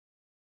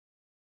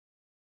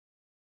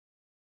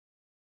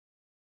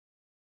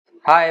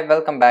Hi,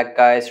 welcome back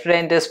guys. Today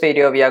in this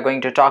video we are going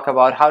to talk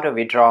about how to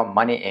withdraw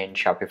money in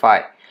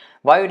Shopify.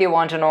 Why would you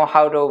want to know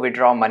how to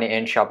withdraw money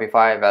in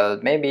Shopify? Well,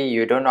 maybe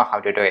you don't know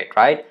how to do it,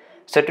 right?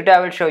 So today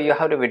I will show you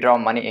how to withdraw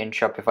money in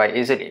Shopify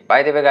easily.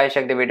 By the way guys,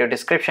 check the video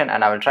description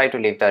and I will try to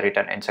leave the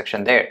written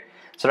instruction there.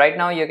 So right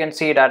now you can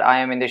see that I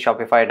am in the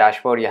Shopify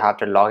dashboard. You have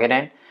to log it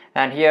in,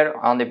 and here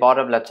on the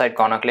bottom left side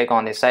corner click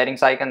on the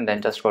settings icon,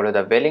 then just go to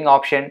the billing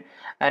option,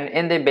 and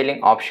in the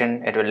billing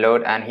option it will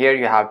load, and here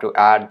you have to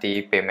add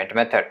the payment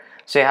method.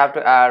 So you have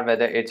to add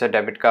whether it's a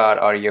debit card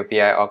or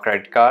UPI or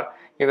credit card.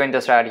 You can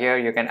just add here,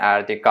 you can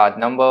add the card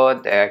number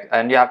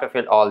and you have to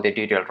fill all the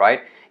details,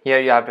 right? Here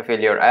you have to fill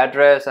your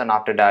address, and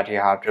after that you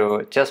have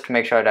to just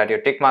make sure that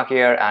you tick mark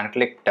here and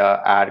click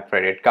the add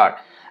credit card,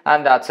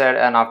 and that's it.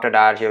 And after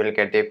that you will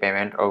get the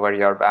payment over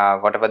your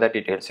whatever the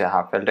details you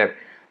have filled in.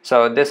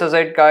 So this is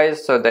it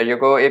guys. So there you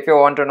go. If you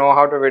want to know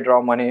how to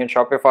withdraw money in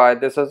Shopify,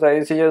 this is the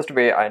easiest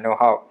way I know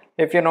how.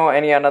 If you know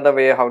any another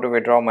way how to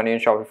withdraw money in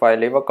Shopify,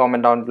 leave a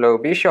comment down below.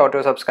 Be sure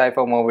to subscribe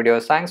for more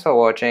videos. Thanks for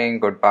watching.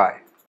 Goodbye.